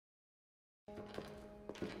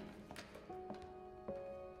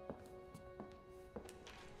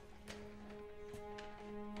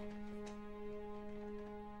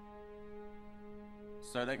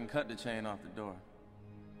Sir, they can cut the chain off the door,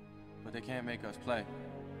 but they can't make us play.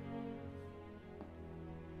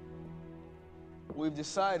 We've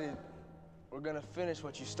decided we're gonna finish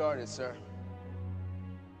what you started, sir.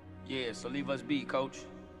 Yeah, so leave us be, coach.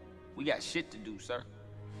 We got shit to do, sir.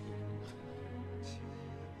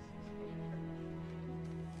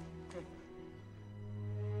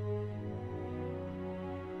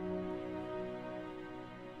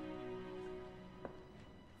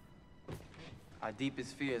 Our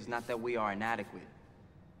deepest fear is not that we are inadequate.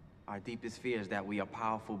 Our deepest fear is that we are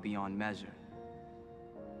powerful beyond measure.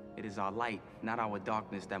 It is our light, not our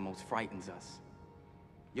darkness, that most frightens us.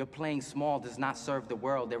 Your playing small does not serve the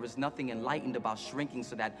world. There is nothing enlightened about shrinking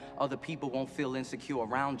so that other people won't feel insecure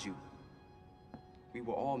around you. We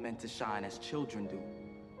were all meant to shine as children do.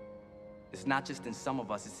 It's not just in some of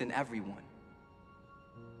us, it's in everyone.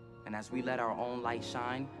 And as we let our own light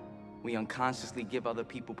shine, we unconsciously give other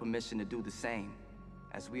people permission to do the same.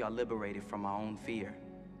 As we are liberated from our own fear,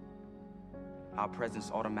 our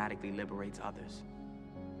presence automatically liberates others.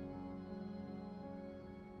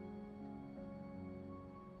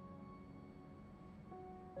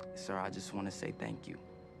 Sir, I just want to say thank you.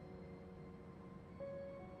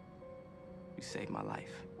 You saved my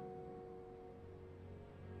life.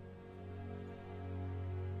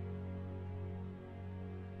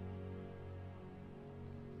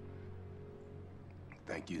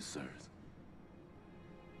 Thank you, sirs.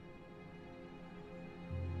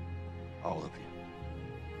 All of you.